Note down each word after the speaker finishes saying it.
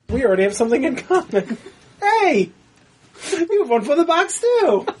We already have something in common. Hey! You have one for the box,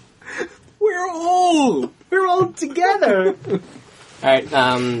 too! We're all together! Alright,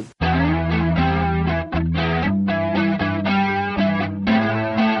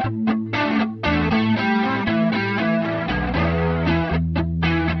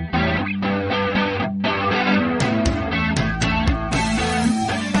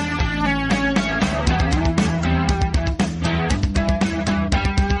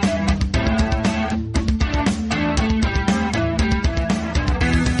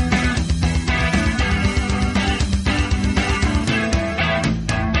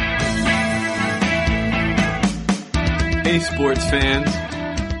 Hey sports fans,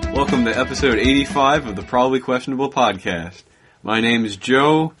 welcome to episode 85 of the Probably Questionable podcast. My name is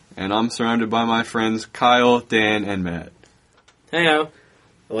Joe, and I'm surrounded by my friends Kyle, Dan, and Matt. heyo.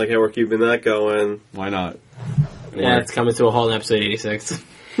 I like how we're keeping that going. Why not? Yeah, it's coming to a halt in episode 86.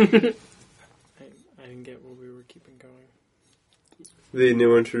 I didn't get what we were keeping going. The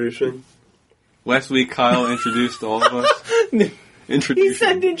new introduction. Last week Kyle introduced all of us. He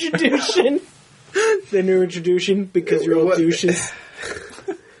said introduction! The new introduction, because you're all What? douches.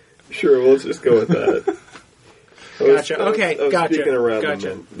 Sure, we'll just go with that. Gotcha. Okay, I was gotcha. Speaking around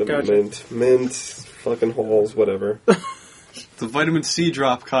Gotcha. the Gotcha. mint, fucking holes, whatever. It's a vitamin C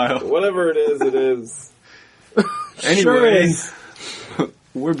drop, Kyle. Whatever it is, it is. Anyway, Sure is.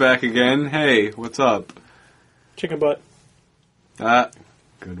 we're back again. Hey, what's up? Chicken butt.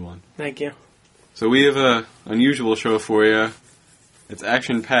 Good one. Thank you. So we have a unusual show for you. It's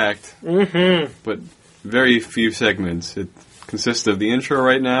action-packed, but very few segments. It consists of the intro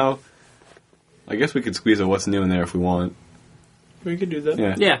right now. I guess we could squeeze a what's new in there if we want. We could do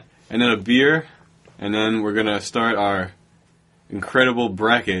that. Yeah. And then a beer, and then we're going to start our incredible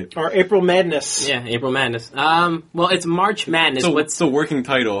bracket. Our April Madness. Yeah, April Madness. Well, it's March Madness. So What's the working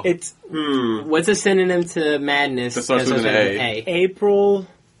title? It's what's a synonym to madness? That starts with an A. April...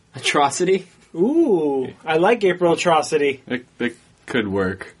 Atrocity? Ooh, I like April Atrocity. It could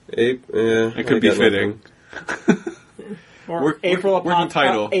work. Ape, yeah. It could be fitting. Or April working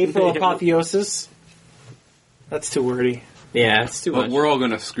title. April Apotheosis. That's too wordy. Yeah, it's too But much. we're all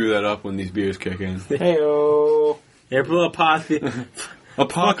going to screw that up when these beers kick in. Heyo. April Apotheosis.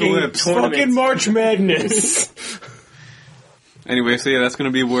 Apocalypse! Tournament. Fucking March Madness. Anyway, so yeah, that's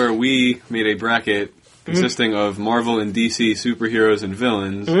going to be where we made a bracket consisting of Marvel and DC superheroes and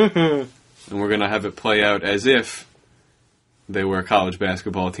villains. And we're going to have it play out as if they were college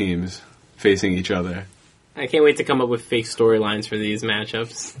basketball teams facing each other. I can't wait to come up with fake storylines for these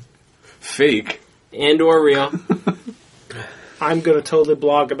matchups. Fake. And or real. I'm going to totally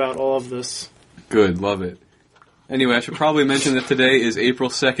blog about all of this. Good, love it. Anyway, I should probably mention that today is April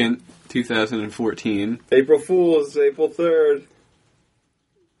 2nd, 2014. April Fool's, April 3rd.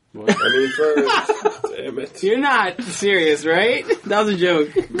 What? I mean 1st. Damn it. You're not serious, right? That was a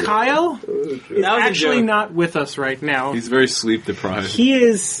joke. Kyle That was is a actually joke. not with us right now. He's very sleep deprived. He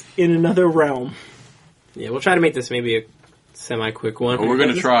is in another realm. Yeah, we'll try to make this maybe a semi-quick one. But we're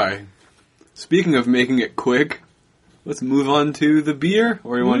going to try. Speaking of making it quick, let's move on to the beer,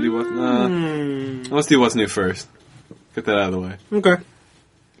 or you want to do what? Let's do what's new first. Get that out of the way. Okay.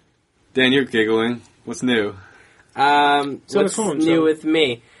 Dan, you're giggling. What's new? What's phone, new so- with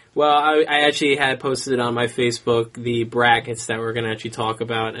me? Well, I actually had posted on my Facebook the brackets that we're going to actually talk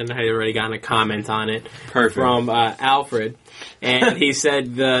about, and I had already gotten a comment on it Perfect. from Alfred. And he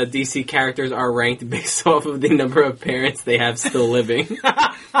said the DC characters are ranked based off of the number of parents they have still living.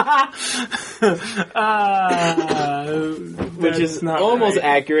 Which is not almost right.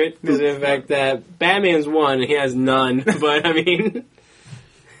 accurate, because of the fact that Batman's one and he has none. But, I mean,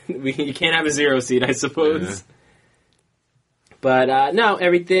 you can't have a 0 seed, I suppose. Yeah. But, no,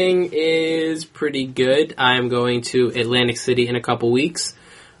 everything is pretty good. I'm going to Atlantic City in a couple weeks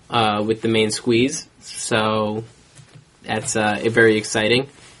with the main squeeze. So, that's very exciting.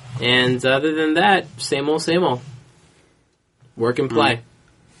 And other than that, same old, same old. Work and play.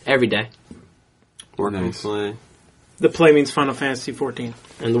 Every day. Work and Nice. play. The play means Final Fantasy 14.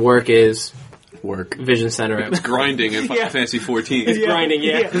 And the work is Work. Vision Center. It's grinding in Final Fantasy 14. It's grinding,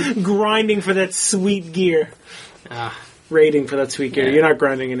 yeah. Grinding for that sweet gear. Ah. Raiding for that sweet gear. Yeah. You're not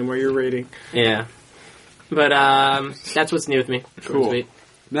grinding anymore, you're raiding. Yeah. But, that's what's new with me. Short and Cool. sweet.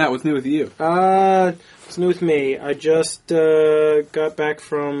 Matt, what's new with you? What's new with me? I just got back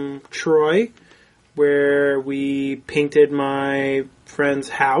from Troy, where we painted my friend's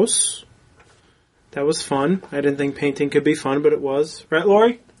house. That was fun. I didn't think painting could be fun, but it was. Right,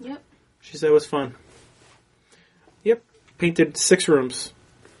 Lori? Yep. She said it was fun. Yep. Painted 6 rooms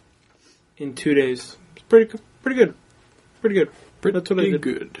in 2 days. It's pretty good. Pretty good. That's what I did.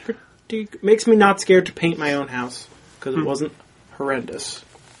 Good. Makes me not scared to paint my own house because it wasn't horrendous.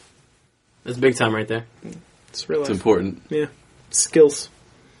 That's big time right there. It's real It's life. important. Yeah, skills.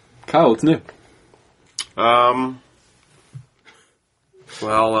 Kyle, what's new?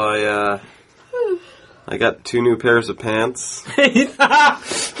 Well, I got 2 new pairs of pants.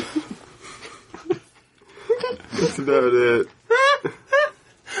 That's about it.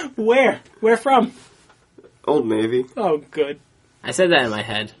 Where? Where from? Old Navy. Oh, good. I said that in my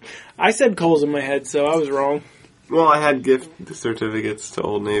head. I said Coles in my head, so I was wrong. Well, I had gift certificates to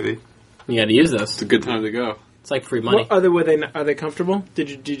Old Navy. You got to use those. It's a good time to go. It's like free money. Well, are they comfortable?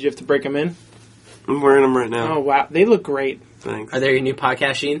 Did you have to break them in? I'm wearing them right now. Oh wow, they look great. Thanks. Are they your new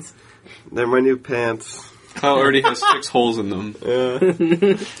podcast jeans? They're my new pants. Kyle already has 6 holes in them. Yeah.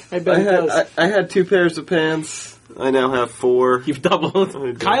 I bet it does. I had 2 pairs of pants. I now have 4. You've doubled.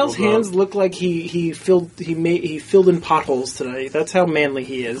 I Kyle's doubled hands up. look like he filled in potholes today. That's how manly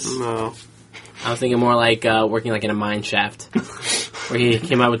he is. No. I was thinking more like working like in a mine shaft, where he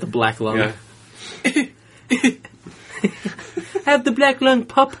came out with the black lung. Yeah. Have the black lung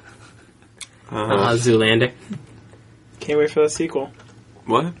pup. Zoolander. Can't wait for that sequel.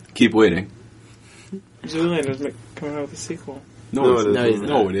 What? Keep waiting. Zoolander's coming out with a sequel. No, it No, he's isn't.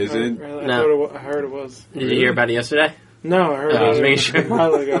 No, it isn't. I heard it was. Did you hear about it yesterday? No, I heard I was it making a sure.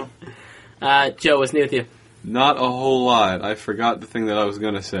 while ago. Joe, what's new with you? Not a whole lot. I forgot the thing that I was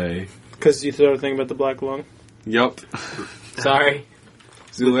going to say. Because you thought a thing about the black lung. Yup. Sorry.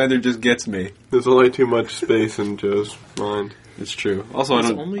 Zoolander just gets me. There's only too much space in Joe's mind. It's true. Also, I It's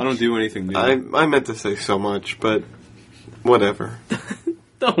don't only- do anything new. I meant to say so much, but whatever.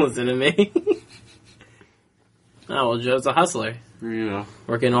 Don't listen to me. Oh, well, Joe's a hustler. You know,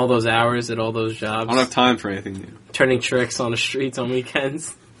 Working all those hours at all those jobs. I don't have time for anything new. Turning tricks on the streets on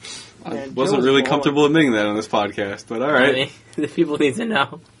weekends. I Man, wasn't Joe's really balling. comfortable admitting that on this podcast, but I alright. mean, the people need to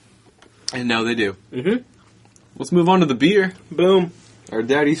know. And now they do. Mm-hmm. Let's move on to the beer. Boom. Our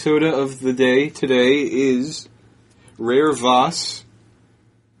daddy soda of the day today is Rare Vos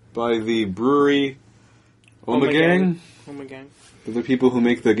by the Brewery Ommegang. Oh my god. They're the people who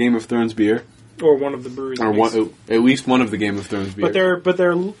make the Game of Thrones beer. Or one of the breweries. Or at least one of the Game of Thrones beer. But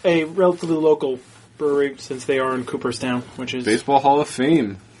they're a relatively local brewery since they are in Cooperstown, which is Baseball Hall of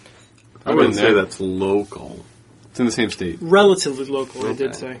Fame. I I've wouldn't been say there. that's local. It's in the same state. relatively local. I did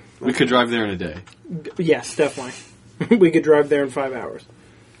Okay. say. We could drive there in a day. Yes, definitely. We could drive there in 5 hours.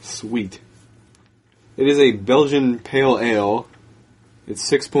 Sweet. It is a Belgian pale ale. It's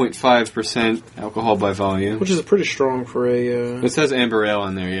 6.5% alcohol by volume. Which is pretty strong for a... It says amber ale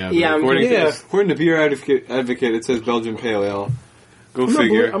on there, yeah. but Yeah, according to Beer Advocate, it says Belgian pale ale. Go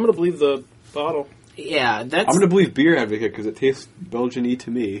figure. I'm going to believe the bottle. Yeah, that's... I'm going to believe Beer Advocate because it tastes Belgian-y to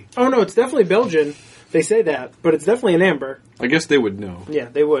me. Oh, no, it's definitely Belgian. They say that, but it's definitely an amber. I guess they would know. Yeah,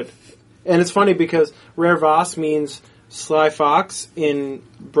 they would. And it's funny because Rare Vos means Sly Fox in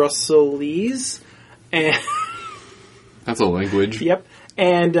Brussels. And That's a language. yep.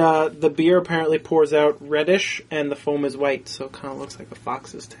 And the beer apparently pours out reddish, and the foam is white, so it kind of looks like a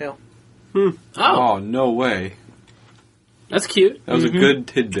fox's tail. Oh, Oh, no way. that's cute. That was a good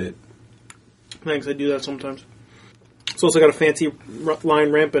tidbit. Thanks, I do that sometimes. It's also got a fancy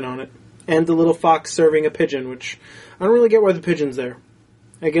line rampant on it. And the little fox serving a pigeon, which I don't really get why the pigeon's there.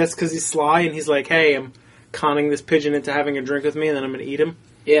 I guess because he's sly and he's like, hey, I'm conning this pigeon into having a drink with me and then I'm going to eat him.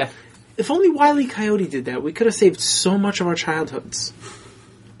 Yeah. If only Wile E. Coyote did that, we could have saved so much of our childhoods.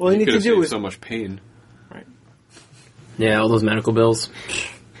 All you need could to have do saved is... so much pain. Yeah, all those medical bills.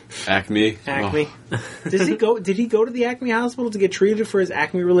 Acme. Acme. Oh. Did he go to the Acme hospital to get treated for his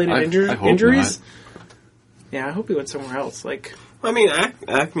acme-related I hope injuries? not. Yeah, I hope he went somewhere else. Like, I mean,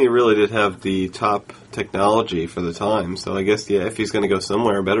 Acme really did have the top technology for the time, so I guess, yeah, if he's going to go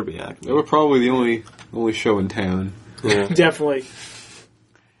somewhere, it better be They Acme. were probably the only show in town. Yeah. definitely.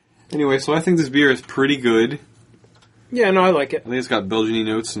 Anyway, so I think this beer is pretty good. Yeah, no, I like it. I think it's got Belgian-y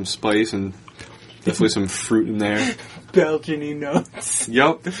notes, some spice, and definitely some fruit in there. Belgian-y notes.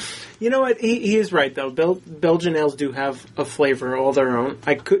 Yup. You know what? He is right, though. Belgian ales do have a flavor all their own.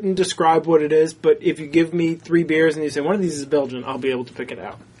 I couldn't describe what it is, but if you give me 3 beers and you say one of these is Belgian, I'll be able to pick it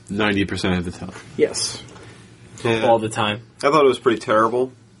out. 90% of the time. Yes. Yeah. All the time. I thought it was pretty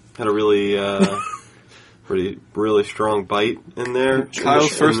terrible. Had a really, really strong bite in there.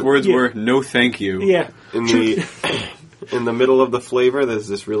 Kyle's first words yeah. were, no thank you. Yeah. In the middle of the flavor, there's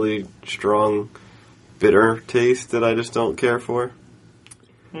this really strong, bitter taste that I just don't care for.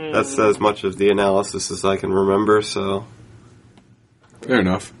 That's as much of the analysis as I can remember, so... Fair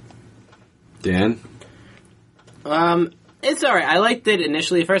enough. Dan? It's alright. I liked it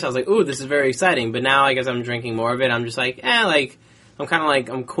initially at first. I was like, ooh, this is very exciting. But now I guess I'm drinking more of it. I'm just like, I'm kind of like,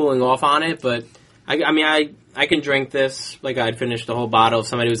 I'm cooling off on it, but I can drink this. Like, I'd finish the whole bottle. If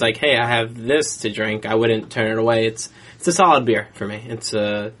somebody was like, hey, I have this to drink, I wouldn't turn it away. It's a solid beer for me. It's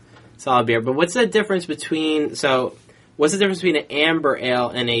a solid beer. But what's the difference between an amber ale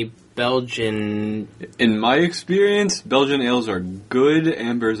and a Belgian? In my experience, Belgian ales are good,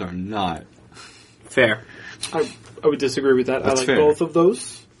 ambers are not. Fair. I would disagree with that. That's I like fair. both of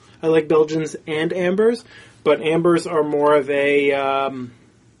those. I like Belgians and ambers, but ambers are more of a...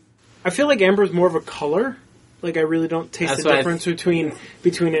 I feel like amber is more of a color. Like, I really don't taste That's the what difference between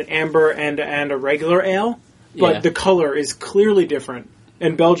an amber and a regular ale. But Yeah. the color is clearly different.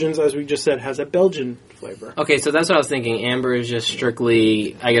 And Belgians, as we just said, has a Belgian flavor. Okay, so that's what I was thinking. Amber is just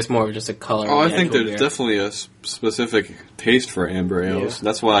strictly, I guess, more of just a color. Oh, I of the think actual there's beer. definitely a specific taste for amber ales. Yeah.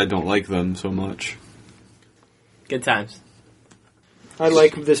 That's why I don't like them so much. Good times. I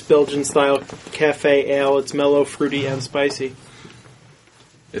like this Belgian-style cafe ale. It's mellow, fruity, and spicy.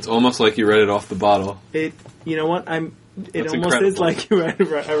 It's almost like you read it off the bottle. You know what? It That's almost incredible. is like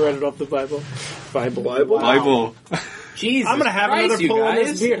I read it off the Bible. Bible. Bible. Jesus I'm gonna have Christ, another you pull on guys.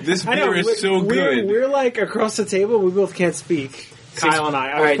 this beer. This I know, beer is so good. We're like across the table. We both can't speak. Kyle and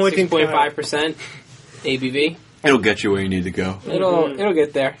I. All right, pointing 6.5% ABV. It'll get you where you need to go. It'll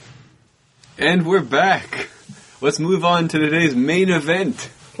get there. And we're back. Let's move on to today's main event.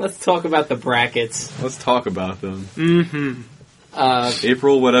 Let's talk about the brackets. Let's talk about them. Mm-hmm.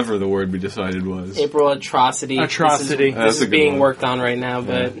 April, whatever the word we decided was. April Atrocity. Atrocity. This That's is a good being one. worked on right now,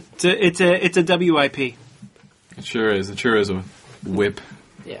 but It's a WIP. It sure is. It sure is a whip.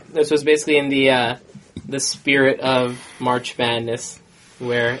 yeah, this was basically in the spirit of March Madness,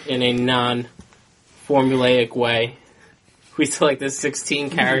 where in a non-formulaic way, we selected 16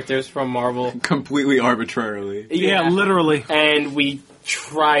 characters from Marvel. Completely arbitrarily. Yeah, literally. And we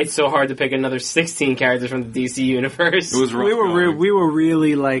tried so hard to pick another 16 characters from the DC universe. It was rough. We were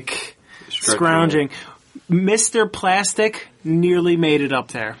really like scrounging. Mr. Plastic nearly made it up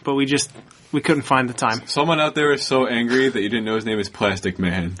there, but we couldn't find the time. Someone out there is so angry that you didn't know his name is Plastic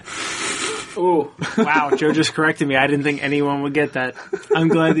Man. Ooh. Wow, Joe just corrected me. I didn't think anyone would get that. I'm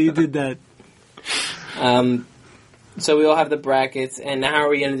glad that you did that. So we all have the brackets, and how are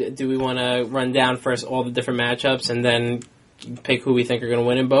we going to do? We want to run down first all the different matchups, and then pick who we think are going to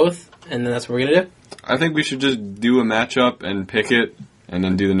win in both, and then that's what we're going to do? I think we should just do a matchup and pick it, and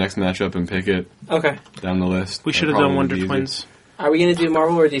then do the next matchup and pick it Okay. down the list. We should That'd have done probably Wonder be easier. Twins. Are we going to do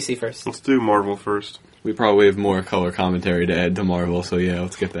Marvel or DC first? Let's do Marvel first. We probably have more color commentary to add to Marvel, so yeah,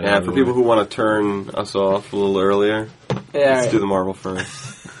 let's get that out Yeah, of for the people way. who want to turn us off a little earlier, Yeah, let's do the Marvel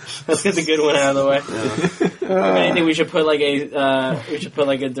first. let's get the good one out of the way. I think we should put like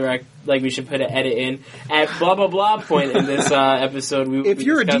a direct, like we should put an edit in at blah blah blah point in this episode. If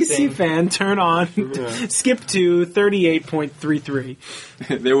you're a DC fan, turn on, skip to 38.33.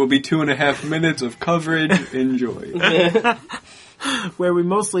 There will be 2.5 minutes of coverage. Enjoy. Where we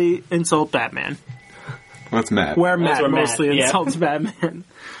mostly insult Batman. What's Matt? Where That's Matt where Matt, mostly yeah. insults Batman.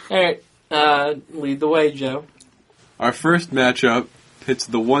 All right, lead the way, Joe. Our first matchup pits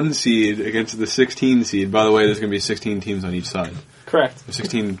the 1 seed against the 16 seed. By the way, there's going to be 16 teams on each side. Correct.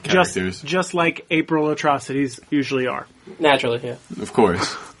 16 characters. Just like April Atrocities usually are. Naturally, yeah. Of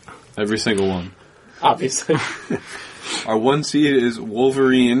course. Every single one. Obviously. Our 1 seed is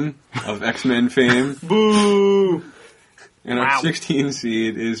Wolverine of X-Men fame. Boo! And Wow. our 16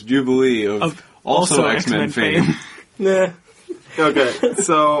 seed is Jubilee of also X-Men fame. Nah. Okay,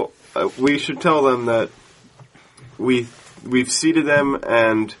 so we should tell them that we've seeded them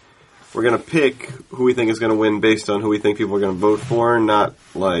and we're going to pick who we think is going to win based on who we think people are going to vote for, not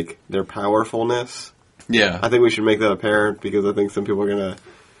like their powerfulness. Yeah, I think we should make that apparent because I think some people are going to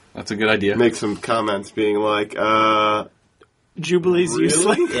that's a good idea. make some comments being like, Jubilee's Really?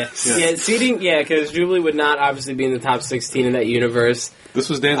 useless. Yeah, seeding, because Jubilee would not obviously be in the top 16 in that universe. This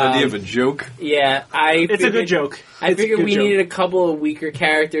was Dan's idea of a joke. Yeah, It's a good joke. I figured good we joke. needed a couple of weaker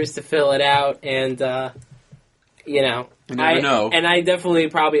characters to fill it out, and, You never know. And I definitely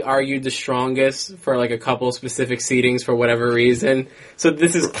probably argued the strongest for like a couple specific seedings for whatever reason. So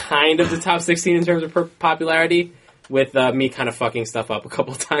this is kind of the top 16 in terms of popularity, with me kind of fucking stuff up a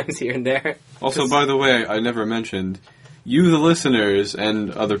couple times here and there. Also, by the way, I never mentioned, you the listeners,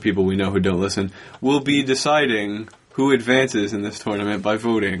 and other people we know who don't listen, will be deciding who advances in this tournament by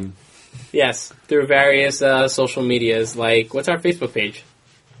voting. Yes, through various social medias, like, what's our Facebook page?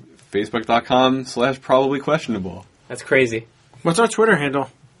 Facebook.com/probably questionable. That's crazy. What's our Twitter handle?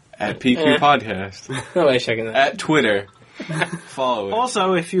 At PQ Podcast. No way checking that. At Twitter. Follow it.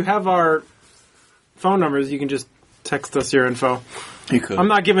 Also, if you have our phone numbers, you can just text us your info. You could. I'm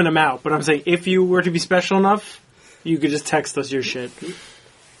not giving them out, but I'm saying if you were to be special enough You could just text us your shit.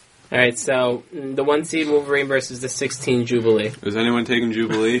 All right, so the 1 seed Wolverine versus the 16 Jubilee. Is anyone taking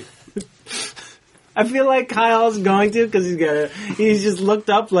Jubilee? I feel like Kyle's going to because he's just looked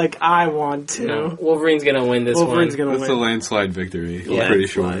up like I want to. No, Wolverine's gonna win this Wolverine's one. gonna That's win. a landslide victory. Yeah. I'm pretty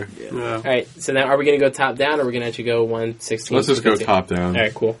sure. Yeah. All right, so now are we gonna go top down, or are we gonna actually go 1/16? Let's just go top down. All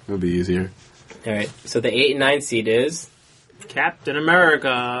right, cool. It'll be easier. All right, so the 8 and 9 seed is Captain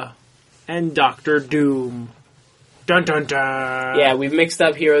America and Doctor Doom. Dun dun dun. yeah. We've mixed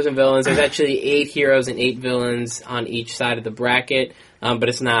up heroes and villains. There's actually 8 heroes and 8 villains on each side of the bracket, but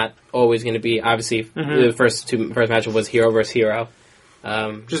it's not always going to be. Obviously, the first matchup was hero versus hero.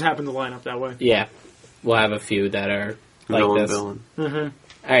 Just happened to line up that way. Yeah, we'll have a few that are like this. Villain. Mm-hmm. All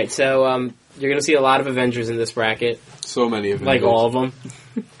right, so you're going to see a lot of Avengers in this bracket, So many of them. like all of them.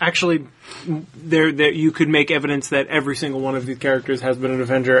 Actually, there you could make evidence that every single one of these characters has been an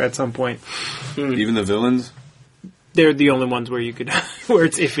Avenger at some point. Even the villains? They're the only ones where you could where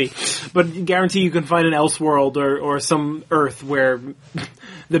it's iffy, but guarantee you can find an Elseworld or some Earth where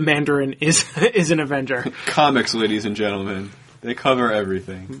the Mandarin is an Avenger. Comics, ladies and gentlemen. They cover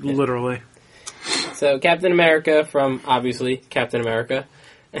everything. Literally. So Captain America from, obviously, Captain America.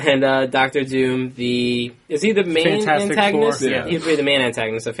 And Doctor Doom, is he the main Fantastic antagonist? Four. Yeah. He'd be the main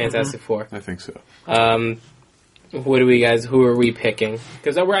antagonist of Fantastic Four. I think so. Who are we picking?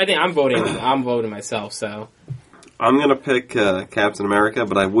 Because I think I'm voting myself, so. I'm going to pick Captain America,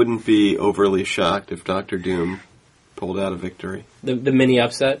 but I wouldn't be overly shocked if Doctor Doom pulled out a victory. The mini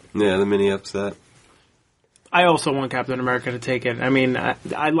upset? Yeah, the mini upset. I also want Captain America to take it. I mean,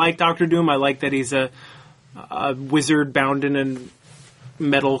 I like Doctor Doom. I like that he's a wizard bound in a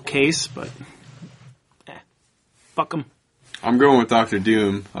metal case, but fuck him. I'm going with Doctor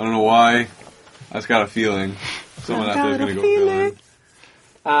Doom. I don't know why. I just got a feeling. Someone out there is going to go villain.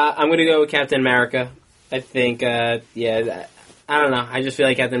 I'm going to go with Captain America. I think, I don't know. I just feel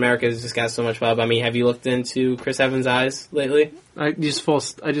like Captain America has just got so much love. I mean, have you looked into Chris Evans' eyes lately? I just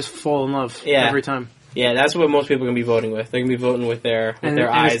fall in love Yeah. every time. Yeah, that's what most people are going to be voting with. They're going to be voting with their And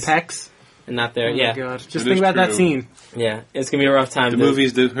eyes. his pecs. And not their, Oh yeah. my god. Just It think is about that true. scene. Yeah, it's going to be a rough time. The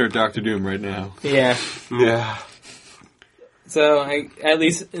movies did hurt Doctor Doom right now. Yeah. Yeah. So, at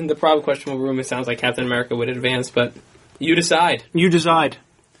least in the probably questionable room, it sounds like Captain America would advance, but you decide. You decide.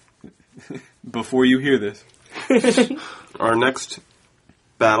 Before you hear this. Our next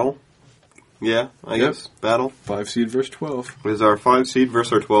battle, I guess, battle, 5 seed versus 12. is our 5 seed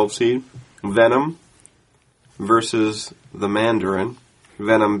versus our 12 seed. Venom versus the Mandarin.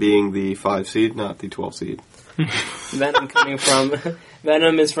 Venom being the 5 seed, not the 12 seed.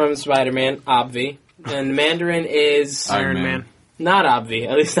 Venom is from Spider-Man, Obvi. And Mandarin is Iron Man. not Obvi,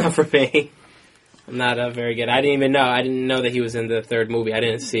 at least not for me. I'm not very good. I didn't know that he was in the third movie. I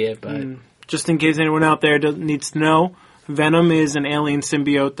didn't see it, but... Just in case anyone out there needs to know, Venom is an alien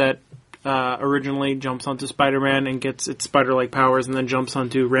symbiote that originally jumps onto Spider-Man and gets its spider-like powers and then jumps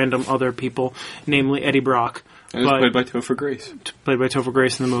onto random other people, namely Eddie Brock. And it's played by Topher Grace. Played by Topher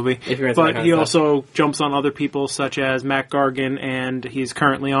Grace in the movie. If you're into that But kind he of stuff. also jumps on other people such as Matt Gargan, and he's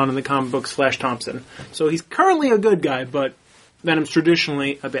currently on in the comic books Flash Thompson. So he's currently a good guy, but Venom's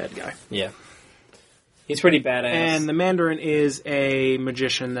traditionally a bad guy. Yeah. He's pretty badass. And the Mandarin is a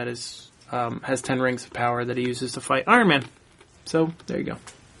magician that has 10 rings of power that he uses to fight Iron Man. So, there you go.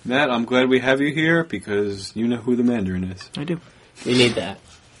 Matt, I'm glad we have you here because you know who the Mandarin is. I do. We need that.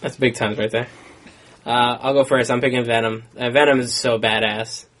 That's big times right there. I'll go first. I'm picking Venom. Venom is so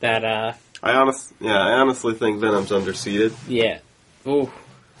badass that, I honestly think Venom's underseeded. yeah. Ooh.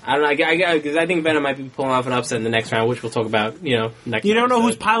 I don't know, because I think Venom might be pulling off an upset in the next round, which we'll talk about, next You don't know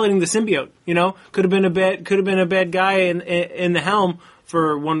who's episode. piloting the symbiote. Could have been a bad guy in the helm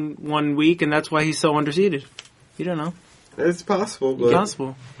for one week, and that's why he's so underseeded. You don't know. It's possible, but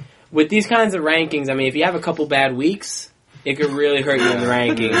Possible. With these kinds of rankings, I mean, if you have a couple bad weeks, it could really hurt you in the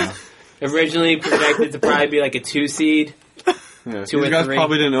rankings. Originally projected to probably be like a 2 seed. Yeah, 2 these or guys 3.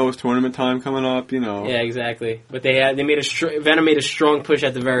 probably didn't know it was tournament time coming up, Yeah, exactly. But they made Venom made a strong push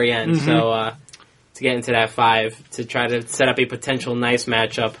at the very end, so to get into that 5 to try to set up a potential nice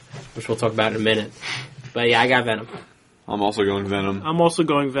matchup, which we'll talk about in a minute. But yeah, I got Venom. I'm also going Venom. I'm also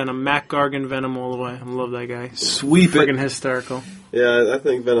going Venom. Matt Gargan, Venom all the way. I love that guy. Sweep it. Friggin' hysterical. yeah, I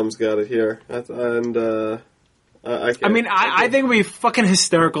think Venom's got it here. I think it would be fucking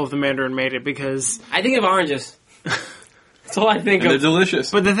hysterical if the Mandarin made it because... I think of oranges. That's all I think And they're of.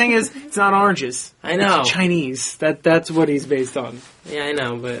 delicious. But the thing is, it's not oranges. I know. It's Chinese. That's what he's based on. Yeah, I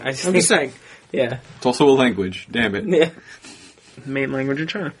know, but I just I'm think... just saying. Yeah. It's also a language. Damn it. Yeah. Main language of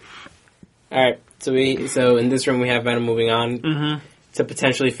China. Alright, so in this room we have Venom moving on to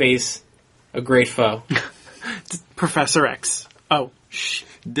potentially face a great foe. Professor X. Oh, shh.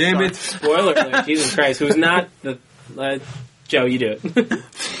 Damn it. Spoiler alert, Jesus Christ, who's not the... Joe, you do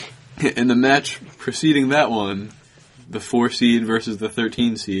it. In the match preceding that one, the 4 seed versus the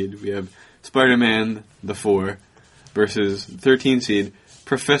 13 seed, we have Spider-Man, the 4, versus 13 seed,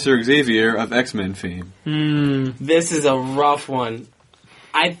 Professor Xavier of X-Men fame. This is a rough one.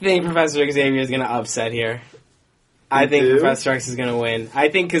 I think Professor Xavier is going to upset here. I think Professor X is going to win.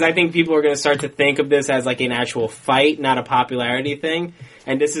 Because I think people are going to start to think of this as like an actual fight, not a popularity thing.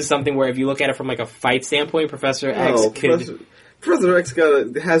 And this is something where if you look at it from like a fight standpoint, Professor X could... Professor X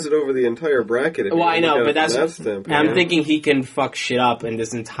has it over the entire bracket. Well, I know, but that's... standpoint. I'm thinking he can fuck shit up in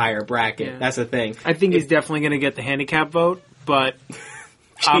this entire bracket. Yeah. That's the thing. I think he's definitely going to get the handicap vote, but...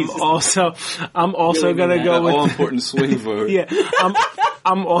 I'm also gonna go with all important swing vote. Yeah,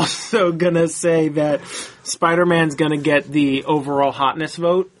 I'm also gonna say that Spider-Man's gonna get the overall hotness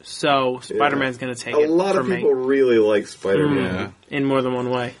vote, so Spider-Man's gonna take it. A lot of people really like Spider-Man in more than one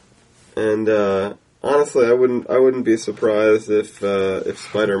way. And honestly, I wouldn't be surprised if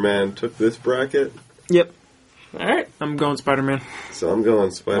Spider-Man took this bracket. Yep. All right, I'm going Spider-Man. So I'm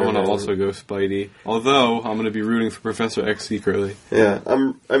going Spider-Man. I want to also go Spidey. Although I'm going to be rooting for Professor X secretly. Yeah,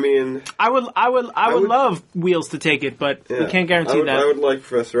 I would love Wheels to take it, but we can't guarantee that. I would like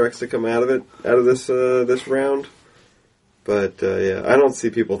Professor X to come out of this round. But I don't see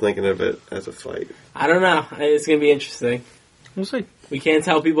people thinking of it as a fight. I don't know. It's going to be interesting. We'll see. We can't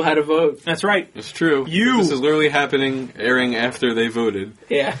tell people how to vote. That's right. It's true. This is literally airing after they voted.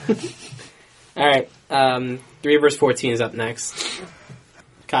 Yeah. All right. 3 versus 14 is up next.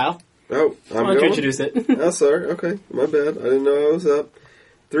 Kyle? Oh, Why don't you introduce it? Oh, sorry. Okay. My bad. I didn't know I was up.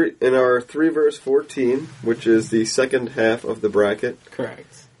 In our 3 versus 14, which is the second half of the bracket.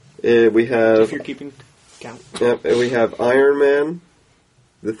 Correct. We have... If you're keeping count. Yep, and we have Iron Man,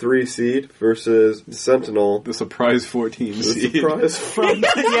 the 3 seed, versus Sentinel. The surprise 14 seed.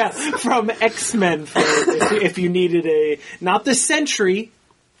 From X-Men. If you needed not the Sentry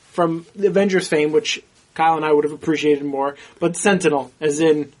from the Avengers fame, which Kyle and I would have appreciated more, but Sentinel, as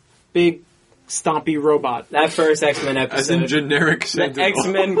in big, stompy robot. That first X-Men episode. As in generic Sentinel. The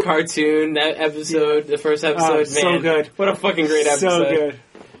X-Men cartoon, that episode, the first episode, man. So good. What a fucking great episode. So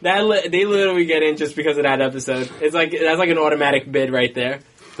good. They literally get in just because of that episode. That's like an automatic bid right there.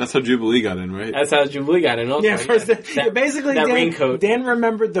 That's how Jubilee got in, right? That's how Jubilee got in also. Yeah, basically that raincoat. Dan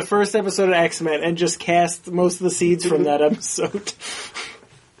remembered the first episode of X-Men and just cast most of the seeds from that episode.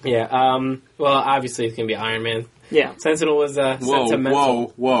 Yeah, well, obviously it's going to be Iron Man. Yeah. Sentinel was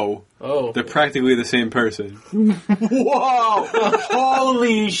sentimental. Whoa. Oh. They're practically the same person. Whoa!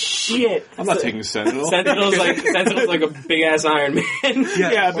 Holy shit! I'm not taking Sentinel. Sentinel's like a big-ass Iron Man.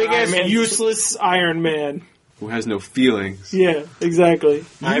 Yeah, big-ass useless Iron Man. Who has no feelings. Yeah, exactly.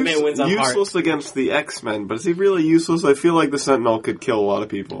 Iron Man wins on heart. Useless against the X-Men, but is he really useless? I feel like the Sentinel could kill a lot of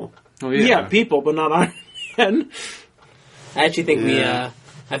people. Oh, yeah. Yeah, people, but not Iron Man. I actually think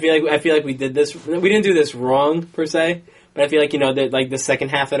I feel like we did this. We didn't do this wrong per se, but I feel like that the second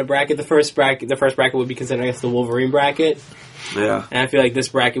half of the bracket, the first bracket would be considered, I guess, the Wolverine bracket. Yeah. And I feel like this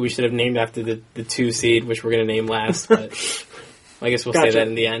bracket we should have named after the 2 seed, which we're going to name last. But I guess we'll say that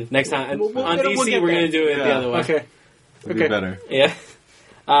in the end. Next time on DC, we're going to do it the other way. Okay. It'll be better. Yeah.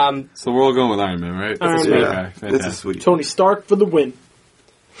 So we're all going with Iron Man, right? Iron Man. Okay, fantastic. This is sweet. Tony Stark for the win.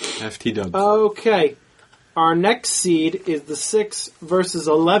 FT dubs. Okay. Our next seed is the 6 versus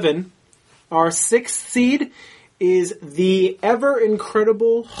 11. Our 6th seed is the ever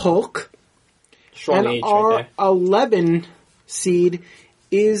incredible Hulk. Strong and H our right there. 11 seed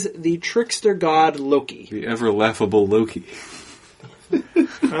is the trickster god Loki. The ever laughable Loki. I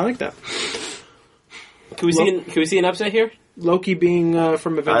like that. Can we see an upset here? Loki being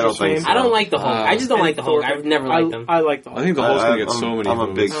from Avengers fame. I don't like the Hulk. I just don't like the Hulk. I've never liked them. I like the Hulk. I think the Hulk's going to get so many I'm a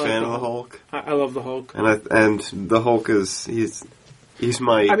votes. big fan of the Hulk. I love the Hulk. And the Hulk is... He's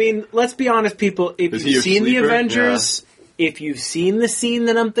my... I mean, let's be honest, people. If you've seen the Avengers, if you've seen the scene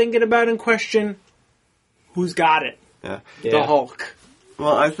that I'm thinking about in question, who's got it? Yeah. The Hulk.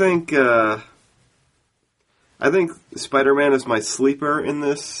 Well, I think Spider-Man is my sleeper in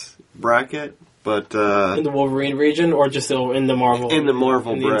this bracket, but... in the Wolverine region, or just in the Marvel? In the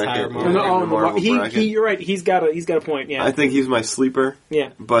Marvel bracket. You're right. He's got a point. Yeah. I think he's my sleeper. Yeah.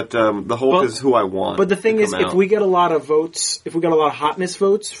 But the Hulk is who I want. But the thing is, if we get a lot of votes, if we get a lot of hotness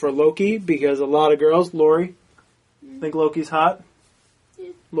votes for Loki, because a lot of girls, Lori, think Loki's hot.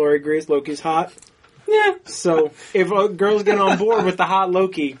 Lori agrees Loki's hot. Yeah. So if girls get on board with the hot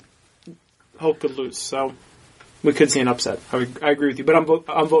Loki, Hulk could lose. So we could see an upset. I agree with you, but I'm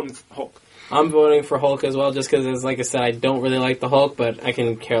voting Hulk. I'm voting for Hulk as well, just because, like I said, I don't really like the Hulk, but I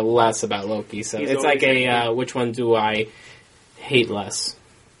can care less about Loki. So it's like which one do I hate less?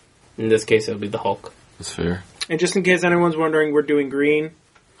 In this case, it'll be the Hulk. That's fair. And just in case anyone's wondering, we're doing green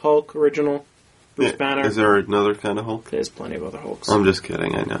Hulk, original, Bruce Banner. Is there another kind of Hulk? There's plenty of other Hulks. I'm just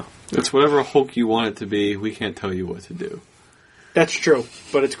kidding, I know. It's whatever Hulk you want it to be. We can't tell you what to do. That's true,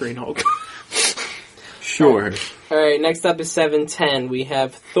 but it's green Hulk. Sure. All right, next up is 710. We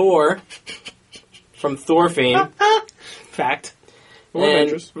have Thor from Thor fame. Fact.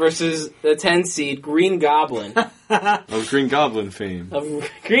 And versus the 10 seed Green Goblin. Of Green Goblin fame. Of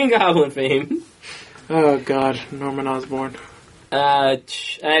Green Goblin fame. Oh, God. Norman Osborn.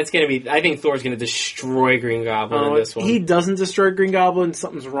 It's gonna be. I think Thor's gonna destroy Green Goblin in this one. He doesn't destroy Green Goblin.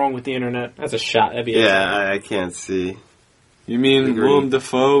 Something's wrong with the internet. That's a shot. That'd be I can't see. You mean Willem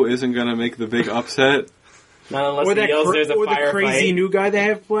Dafoe isn't going to make the big upset? Not unless he yells there's a firefight. The crazy new guy they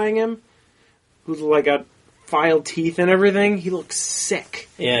have playing him, who's like got filed teeth and everything. He looks sick.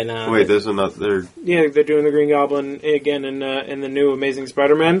 Yeah, no. Wait, there's another. Yeah, they're doing the Green Goblin again in the new Amazing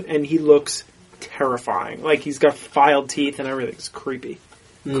Spider-Man, and he looks terrifying. Like he's got filed teeth and everything. It's creepy.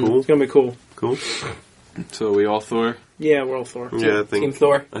 Cool. It's gonna be cool. Cool. So we all Thor? Yeah, we're all Thor. Yeah, I think Team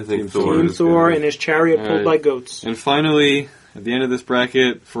Thor. I think Team Thor and his chariot pulled Alright. by goats. And finally, at the end of this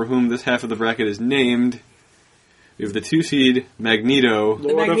bracket, for whom this half of the bracket is named, we have the 2 seed Magneto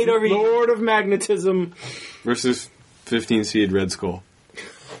Lord of Magnetism versus 15 seed Red Skull.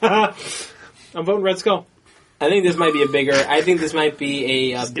 I'm voting Red Skull. I think this might be a bigger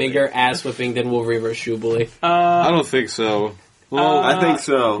ass whipping than Wolverine vs. Jubilee. I don't think so. Well, I think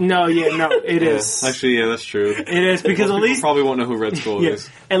so. No, it is. actually, yeah, that's true. It is because Most at people least probably won't know who Red Skull is.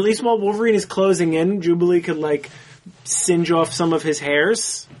 at least while Wolverine is closing in, Jubilee could like singe off some of his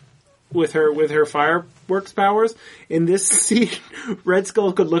hairs with her fireworks powers. In this scene, Red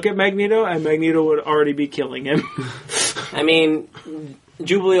Skull could look at Magneto, and Magneto would already be killing him. I mean,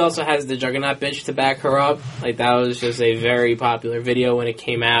 Jubilee also has the Juggernaut bitch to back her up. Like that was just a very popular video when it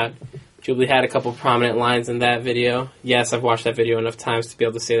came out. Jubilee had a couple prominent lines in that video. Yes, I've watched that video enough times to be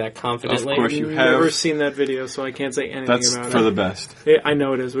able to say that confidently. Of course you I've have. never seen that video, so I can't say anything That's about it. for the best. I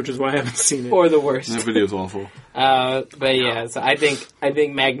know it is, which is why I haven't seen it. Or the worst. That video's awful. But yeah, so I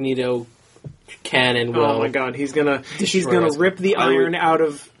think Magneto can and will. Oh my god, he's gonna Destroy rip the iron out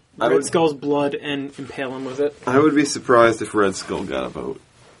of Red would- Skull's blood and impale him with it. I would be surprised if Red Skull got a vote.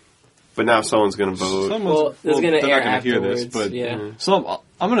 But now someone's going to vote. Well, it's going to they're air not gonna hear afterwards. this, but yeah.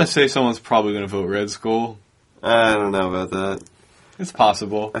 I'm going to say someone's probably going to vote Red Skull. I don't know about that. It's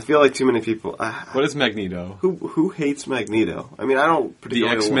possible. I feel like too many people. What is Magneto? Who hates Magneto? I mean, I don't The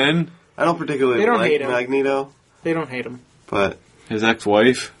particularly. X-Men? I don't particularly They don't like hate him. Magneto, They don't hate him. but His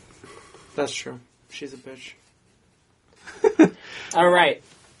ex-wife? That's true. She's a bitch. All right.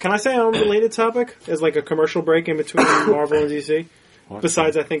 Can I say an unrelated topic as like a commercial break in between Marvel and DC? What?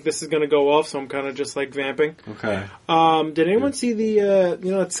 Besides, I think this is going to go off, so I'm kind of just like vamping. Okay. Did anyone see the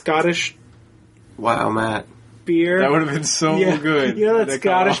that Scottish wow, Matt. beer? That would have been so good. You know that They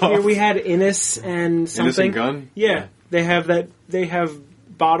Scottish got beer off. we had Innis and something. Innis and Gunn? Yeah, they have that. They have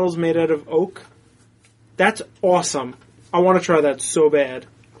bottles made out of oak. That's awesome. I want to try that so bad.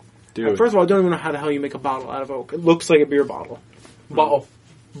 Dude. First of all, I don't even know how the hell you make a bottle out of oak. It looks like a beer bottle. Bottle.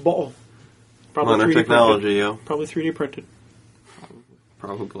 Probably Modern 3D technology, printed. yo. Probably 3D printed.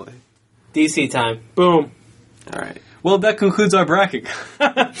 Probably. DC time. Boom. All right. Well, that concludes our bracket.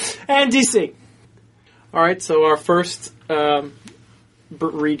 And DC. All right, so our first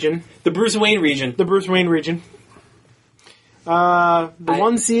region, The Bruce Wayne region. the Bruce Wayne region. The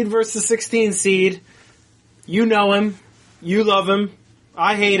 1 seed versus 16 seed. You know him. You love him.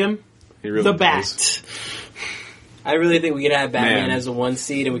 I hate him. He really The does. Bat. I really think we could have Batman Man. as a 1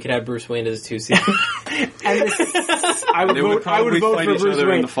 seed and we could have Bruce Wayne as a 2 seed. And I would They would vote. I would probably vote fight for each Bruce other in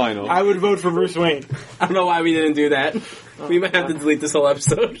Wayne. the final. I would vote for Bruce Wayne. I don't know why we didn't do that. We might have to delete this whole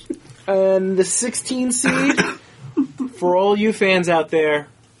episode. And the 16 seed, for all you fans out there,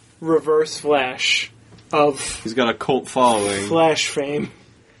 Reverse Flash of He's got a cult following. Flash fame.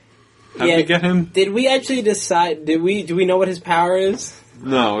 How did we get him? Did we actually decide? Do we know what his power is?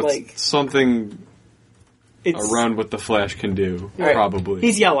 No, it's Like- something It's around what the Flash can do, Right. probably.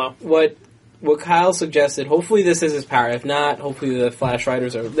 He's yellow. What Kyle suggested. Hopefully this is his power. If not, hopefully the Flash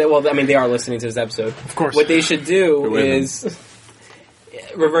writers are. Well, I mean they are listening to this episode. Of course. What they should do with them. is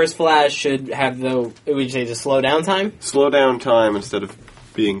Reverse Flash should have would you say the slow down time? Slow down time instead of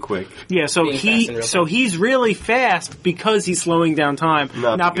being quick. Yeah, so Being fast in real time. he's really fast because he's slowing down time,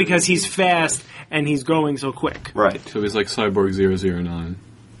 Not not because because he's fast and he's going so quick. Right. So he's like Cyborg 009,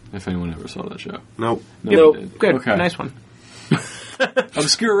 if anyone ever saw that show. Nope. No, Nope. they did. Good, Okay. nice one.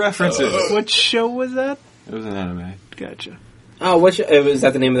 Obscure references. What show was that? It was an anime. Gotcha. Oh, is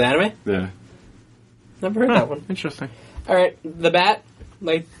that the name of the anime? Yeah. Never heard that one. Interesting. All right, the Bat.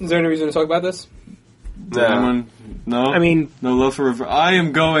 Like, is there any reason to talk about this? Anyone? No? I mean... No love for... I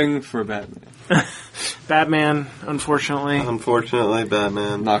am going for Batman. Batman, unfortunately. Unfortunately,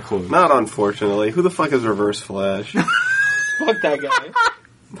 Batman. Not close. Not unfortunately. Who the fuck is Reverse Flash? Fuck that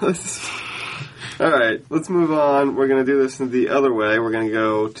guy. Alright, let's move on. We're going to do this the other way. We're going to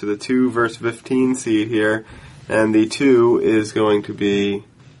go to the 2 versus 15 seed here. And the 2 is going to be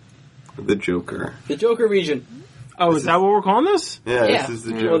the Joker. The Joker region. Oh, is that what we're calling this? Yeah, Yeah. this is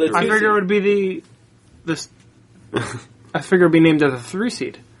the Well, Joker. I figured it would be I figured it would be named as a 3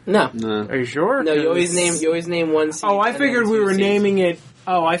 seed. No. No. Are you sure? No, you always name one seed. Oh, I and figured then we two were seeds. naming it.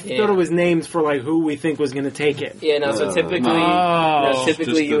 Oh, I thought Yeah. it was named for like who we think was going to take it. Yeah, no. So typically, Oh. Just you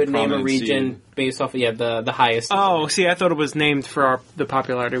the would name a prominent region seed. based off of the highest. Oh, see, I thought it was named for the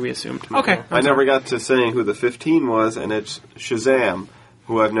popularity we assumed. Okay. I never got to saying who the 15 was, and it's Shazam,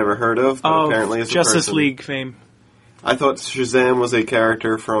 who I've never heard of, but apparently is a Justice person. League fame. I thought Shazam was a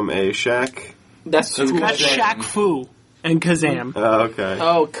character from a Shaq. That's That's who That's Shaq. Shaq Fu and Kazam. Oh, okay.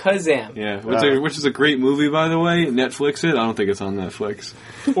 Oh, Kazam. Yeah, which is a great movie, by the way. Netflix it. I don't think it's on Netflix.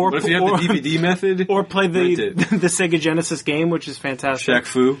 Or, But if you have the DVD method, or play rent the it. the Sega Genesis game, which is fantastic. Shaq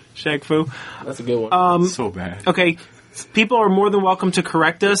Fu. Shaq Fu. That's a good one. So bad. Okay, people are more than welcome to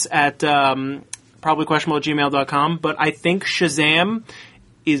correct us at probablyquestionable@gmail.com, but I think Shazam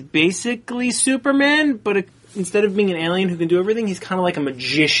is basically Superman, but instead of being an alien who can do everything, he's kind of like a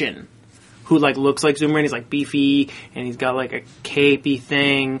magician who like looks like Superman. He's like beefy, and he's got like a capey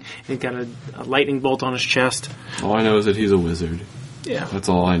thing, and he's got a lightning bolt on his chest. All I know is that he's a wizard. Yeah. That's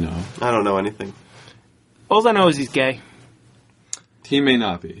all I know. I don't know anything. All I know is he's gay, He may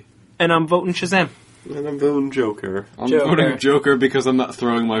not be. and I'm voting Shazam. And I'm voting Joker. I'm Joker. voting Joker because I'm not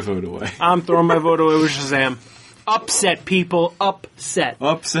throwing my vote away. I'm throwing my vote away with Shazam. Upset, people. Upset.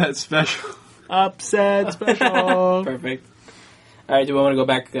 Upset special. Upset special. Perfect. All right, do we want to go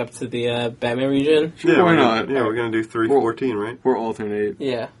back up to the Batman region? Yeah, Why we're not? Gonna, yeah, we're going to do 314, right? Or alternate.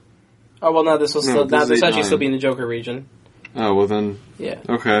 Yeah. Oh well, no. This will still. this Now is this actually 8-9. still be in the Joker region. Oh, well then. Yeah.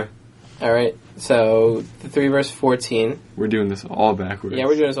 Okay. All right. So the 3 versus 14. We're doing this all backwards. Yeah,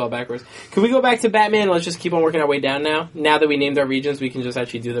 we're doing this all backwards. Can we go back to Batman? Let's just keep on working our way down now. Now that we named our regions, we can just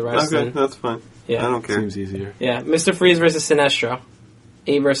actually do the rest. Okay, and- that's fine. Yeah. I don't care. Seems easier. Yeah. Mr. Freeze versus Sinestro.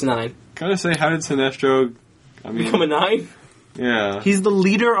 8 versus 9. Gotta say, how did Sinestro... I mean... Become a 9? Yeah, He's the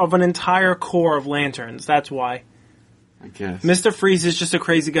leader of an entire corps of lanterns. That's why. I guess. Mr. Freeze is just a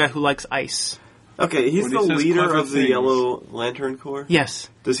crazy guy who likes ice. Okay, he's When he the says leader clever of the things. Yellow Lantern Corps? Yes.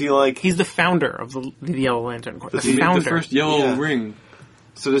 Does he like... He's the founder of the Yellow Lantern Corps. Does The he make The founder. first yellow Yeah. ring.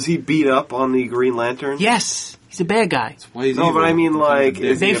 So does he beat up on the Green Lantern? Yes. He's a bad guy. Why is No, evil? but I mean, like... They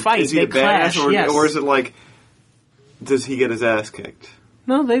Is he fight, Is he they a badass, clash, or, yes. or is it like... Does he get his ass kicked?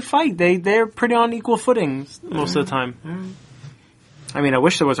 No, they fight. They're pretty on equal footing most of the time. I mean, I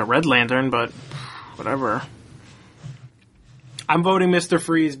wish there was a Red Lantern, but whatever. I'm voting Mr.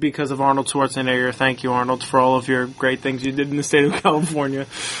 Freeze because of Arnold Schwarzenegger. Thank you, Arnold, for all of your great things you did in the state of California.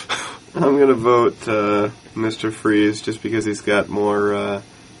 I'm going to vote Mr. Freeze just because he's got more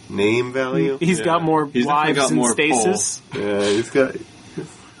name value. He's Yeah. got more He's definitely wives got in more stasis. Yeah, he's got...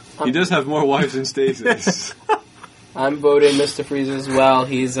 He does have more wives in stasis. I'm voting Mr. Freeze as well.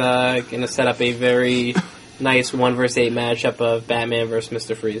 He's going to set up a very nice 1 versus 8 matchup of Batman versus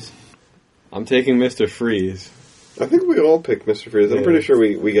Mr. Freeze. I'm taking Mr. Freeze. I think we all picked Mr. Freeze. I'm Yeah. pretty sure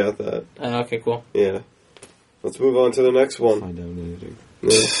we got that. Okay, cool. Yeah. Let's move on to the next one. Find out anything.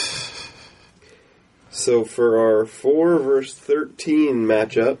 Yeah. So for our 4 versus 13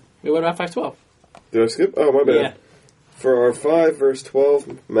 matchup... Wait, what about 5-12? Did I skip? Oh, my bad. Yeah. For our 5 versus 12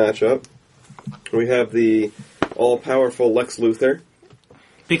 matchup, we have the all-powerful Lex Luthor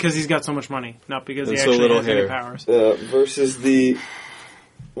Because he's got so much money, not because And he so actually little has any hair. powers. versus the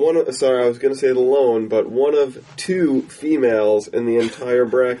one. Sorry, I was going to say the lone, but one of 2 females in the entire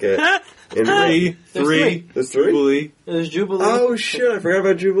bracket. In Three. There's 3? Jubilee. There's Jubilee. Oh shit! I forgot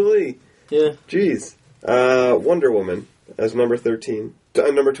about Jubilee. Yeah. Jeez. Wonder Woman as number 13.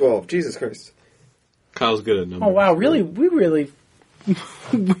 Number 12. Jesus Christ. Kyle's good at numbers. Oh wow, really? We really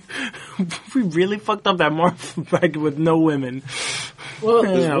fucked up that Marvel bracket with no women. Well,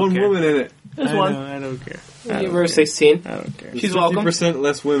 There's I don't one care. woman in it. there's I one. know, I don't care. Give her 16. I don't care. She's welcome. 50%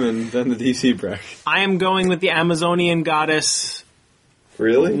 less women than the DC bracket. I am going with the Amazonian goddess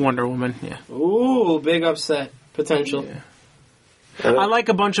Really? Wonder Woman. Yeah. Ooh, big upset potential. Yeah. I I like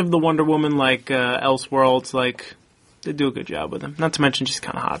a bunch of the Wonder Woman, like Elseworlds. Like they do a good job with them. Not to mention she's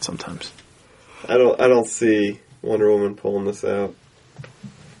kind of hot sometimes. don't see Wonder Woman pulling this out.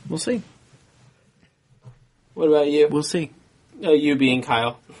 We'll see. What about you? We'll see. You being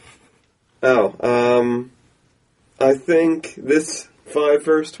Kyle. I think this 5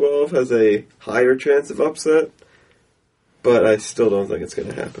 versus 12 has a higher chance of upset, but I still don't think it's going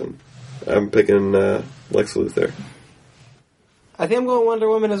to happen. I'm picking Lex Luthor. I think I'm going Wonder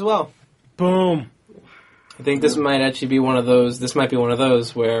Woman as well. Boom. I think this might actually be one of those. This might be one of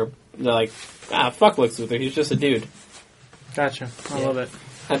those where they're like, fuck Lex Luthor. He's just a dude. Gotcha. I love it.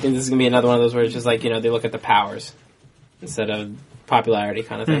 I think this is gonna be another one of those where it's just like, they look at the powers instead of popularity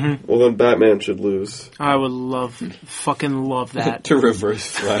kind of thing. Mm-hmm. Well, then Batman should lose. I would fucking love that. To Reverse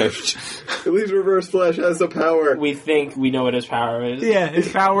Flash. At least Reverse Flash has the power. We think we know what his power is. Yeah,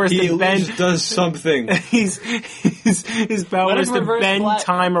 his power is He to at bend. least does something. His power What if is to Reverse bend Flash-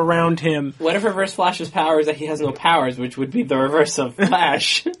 time around him. What if Reverse Flash's power is that he has no powers, which would be the reverse of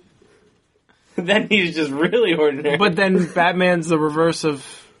Flash? Then he's just really ordinary. But then Batman's the reverse of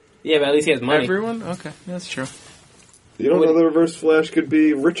yeah, but at least he has money. everyone? Okay, that's true. You don't know the Reverse Flash could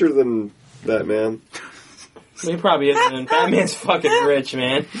be richer than Batman. He probably isn't. Batman's fucking rich,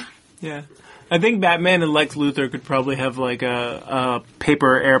 man. Yeah. I think Batman and Lex Luthor could probably have like a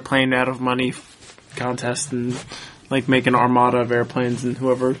paper airplane out of money contest and like make an armada of airplanes, and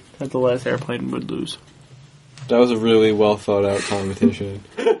whoever had the last airplane would lose. That was a really well thought out competition.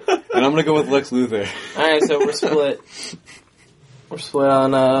 And I'm going to go with Lex Luthor. Alright, so we're split. We're split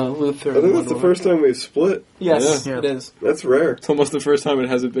on Luthor. I think that's the first time we've split. Yes, Yeah. it is. That's rare. It's almost the first time it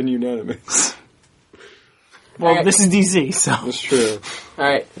hasn't been unanimous. Well, Alright. this is DC, so That's true.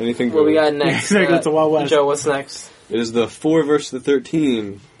 Alright, Anything what we goes. got next? There goes the Wild West. Joe, what's next? It is the 4 versus the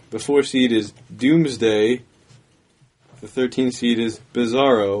 13. The 4 seed is Doomsday. The 13 seed is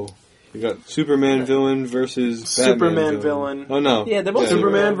Bizarro. You got Superman villain versus Batman Superman villain. Oh no. Yeah, they're both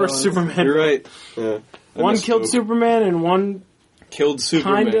Superman Superman versus villains. Superman. You're right. Yeah. One killed Superman and one Killed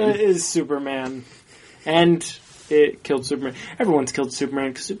Superman. kinda is Superman. And it killed Superman. Everyone's killed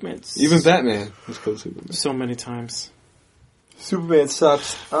Superman because Superman's Even Batman has killed Superman. so many times. Superman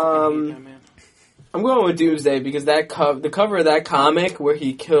sucks. Batman. I'm going with Doomsday because the cover of that comic where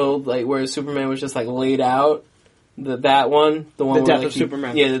he killed, like, where Superman was just, like, laid out, that one, the one The where, Death like, of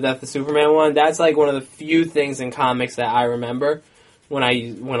Superman. Yeah, the Death of Superman one. That's, like, one of the few things in comics that I remember when I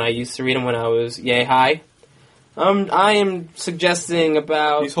used to read them when I was yay high. I am suggesting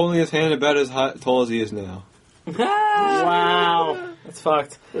about... He's holding his hand about as tall as he is now. Wow. That's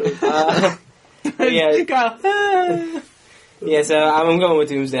fucked. Yeah. Yeah, so I'm going with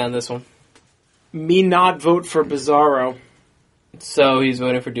Doomsday on this one. Me not vote for Bizarro. So he's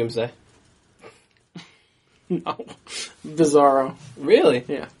voting for Doomsday. No. Bizarro. Really?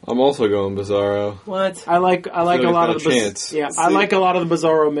 Yeah. I'm also going Bizarro. What? I like a like lot got of a the chance. Yeah, I like a lot of the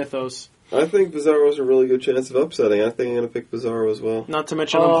Bizarro mythos. I think Bizarro's a really good chance of upsetting. I think I'm going to pick Bizarro as well. Not to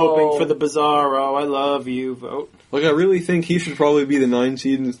mention I'm hoping for the Bizarro. I love you vote. Like, I really think he should probably be the 9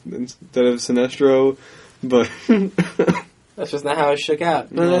 seed instead of Sinestro, but That's just not how it shook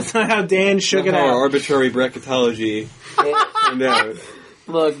out. No, that's not how Dan shook it our out. arbitrary bracketology turned out.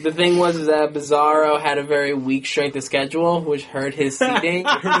 Look, the thing was is that Bizarro had a very weak strength of schedule, which hurt his seeding. It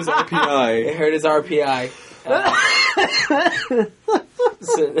hurt his RPI. It hurt his RPI.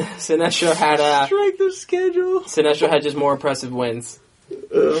 Sinestro had Strength of schedule. Sinestro had just more impressive wins.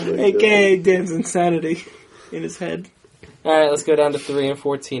 AKA Dan's insanity in his head. All right, let's go down to 3 and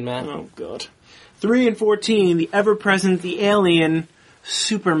 14, Matt. Oh, God. 3 and 14, the ever-present, the alien,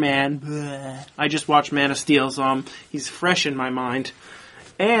 Superman. Bleh. I just watched Man of Steel, so he's fresh in my mind.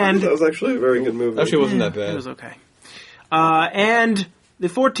 And That was actually a very good movie. Actually, it wasn't that it bad. was okay. And the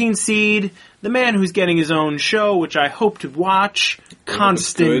 14 seed, the man who's getting his own show, which I hope to watch,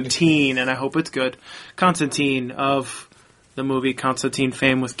 Constantine, and I hope it's good. Constantine of the movie Constantine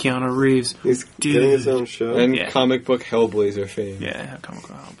fame with Keanu Reeves. He's getting his own show. And Yeah. comic book Hellblazer fame. Yeah, comic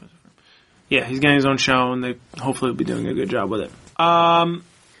book. Yeah, he's getting his own show, and they hopefully will be doing a good job with it. I'm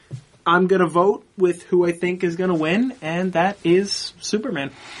gonna vote with who I think is gonna win, and that is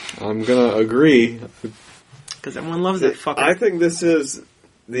Superman, I'm gonna agree. because everyone loves that fucker. I think this is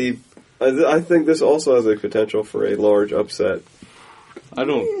I think this also has a potential for a large upset. I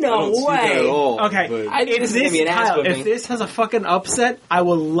don't No see that way. at all. Okay, but I think this is gonna be an ass Kyle, whipping. if this has a fucking upset, I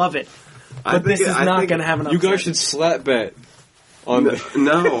will love it. I But think this is I not think- gonna have an you upset. guys should slap bet on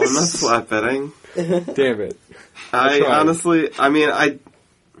No, I'm not slap betting. Damn it. I tried. honestly,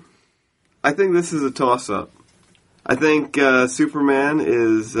 I think this is a toss-up. I think Superman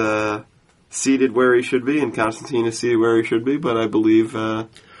is seated where he should be, and Constantine is seated where he should be. But I believe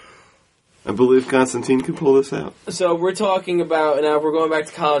Constantine can pull this out. So we're talking about, now we're going back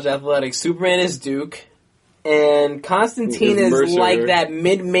to college athletics. Superman is Duke, And Constantine is Mercer. like that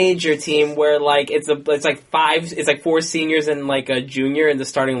mid-major team where like it's like 4 seniors and like a junior in the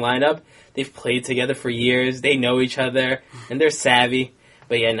starting lineup. They've played together for years. They know each other and they're savvy.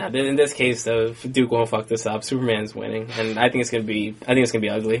 But yeah, no, in this case though, Duke won't fuck this up. Superman's winning, and I think it's gonna be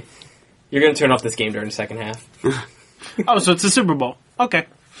ugly. You're gonna turn off this game during the second half. Oh, so it's a Super Bowl. Okay.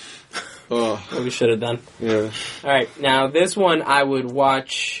 Oh, What we should have done. yeah. All right, now this one I would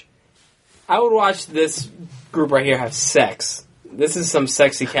watch this group right here have sex. This is some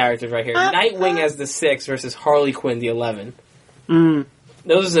sexy characters right here. Nightwing as the 6 versus Harley Quinn the 11.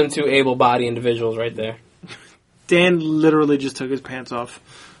 Those are some 2 able-bodied individuals right there. Dan literally just took his pants off.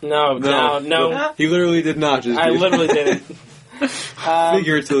 No. He literally did not. Just I literally didn't.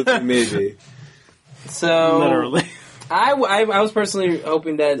 figuratively, maybe. So Literally. I was personally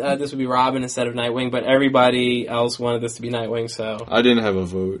hoping that this would be Robin instead of Nightwing, but everybody else wanted this to be Nightwing, so... I didn't have a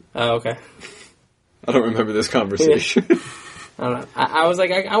vote. Oh, okay. I don't remember this conversation. I don't know. I was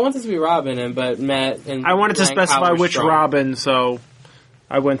like, I want this to be Robin, but Matt and I wanted to Frank specify Howard were which strong. Robin, so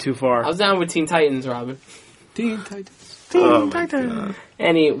I went too far. I was down with Teen Titans Robin. Teen Titans. Oh my God.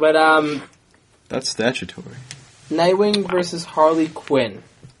 But That's statutory. Nightwing versus Harley Quinn.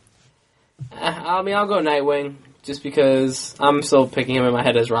 I'll go Nightwing, just because I'm still picking him in my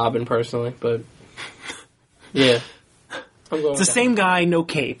head as Robin, personally, but... Yeah. I'm going It's the same guy, no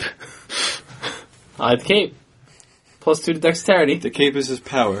cape. The cape. +2 to dexterity. The cape is his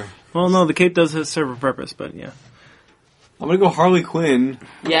power. Well, no, the cape does serve a purpose, but yeah. I'm gonna go Harley Quinn.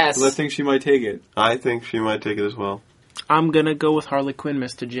 Yes. But I think she might take it. I think she might take it as well. I'm gonna go with Harley Quinn,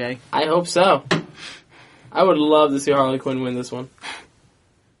 Mr. J. I hope so. I would love to see Harley Quinn win this one.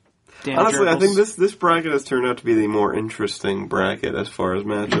 Dan Honestly, I Gerbils. think this bracket has turned out to be the more interesting bracket as far as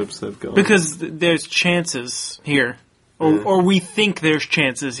matchups have gone. Because there's chances here. Or we think there's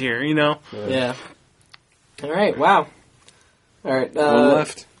chances here, you know? Yeah. All right. Wow. All right. One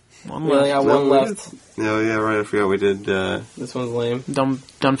left. One We only left. got one left. Oh, yeah, right. I forgot we did. This one's lame. Done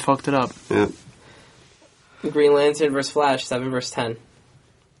fucked it up. Yeah. Green Lantern versus Flash, 7 versus 10.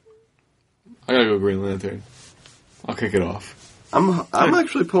 I gotta go Green Lantern. I'll kick it off. I'm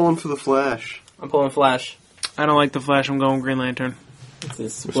actually pulling for the Flash. I'm pulling Flash. I don't like the Flash, I'm going Green Lantern. It's a We're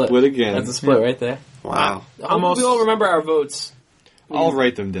split. split again. That's a split right there. Wow. Almost. We all remember our votes. I'll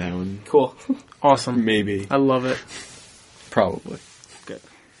write them down. Cool. Awesome. Maybe. I love it. Probably.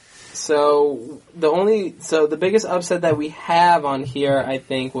 So the biggest upset that we have on here, I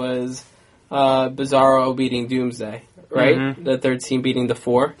think, was Bizarro beating Doomsday, right? Mhm. The third team beating the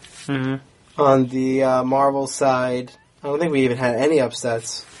 4. Mm-hmm. On the Marvel side, I don't think we even had any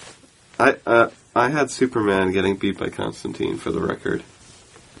upsets. I had Superman getting beat by Constantine for the record.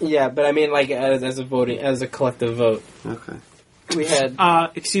 Yeah, but I mean, like as a collective vote, Okay. we had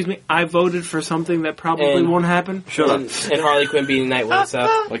Excuse me, I voted for something that probably And- won't happen. Shut up. and Harley Quinn beating Nightwing.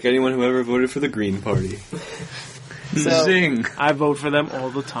 So Like anyone who ever voted for the Green Party. So- Zing! I vote for them all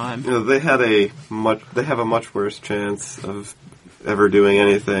the time. You know, they have a much worse chance of ever doing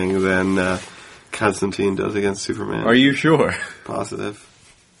anything than Constantine does against Superman. Are you sure? Positive?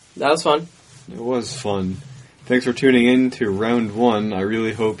 that was fun. It was fun. Thanks for tuning in to round 1. I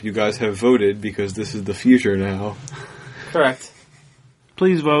really hope you guys have voted because this is the future now. Correct.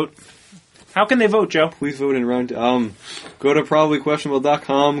 Please vote. How can they vote, Joe? Please vote in round. Go to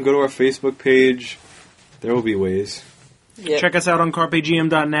probablyquestionable.com. Go to our Facebook page. There will be ways. Yep. Check us out on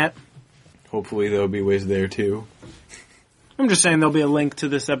carpegm.net. Hopefully there will be ways there too. I'm just saying there'll be a link to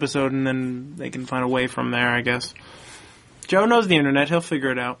this episode and then they can find a way from there, I guess. Joe knows the internet. He'll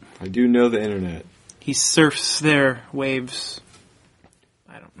figure it out. I do know the internet. He surfs their waves.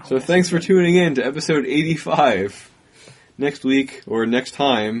 I don't know. So thanks for tuning in to episode 85. Next week, or next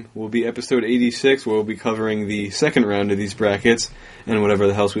time, will be episode 86, where we'll be covering the second round of these brackets, and whatever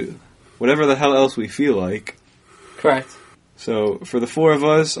the hell else we feel like. Correct. So, for the 4 of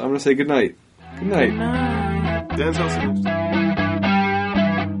us, I'm going to say good night. Good night. Dan's also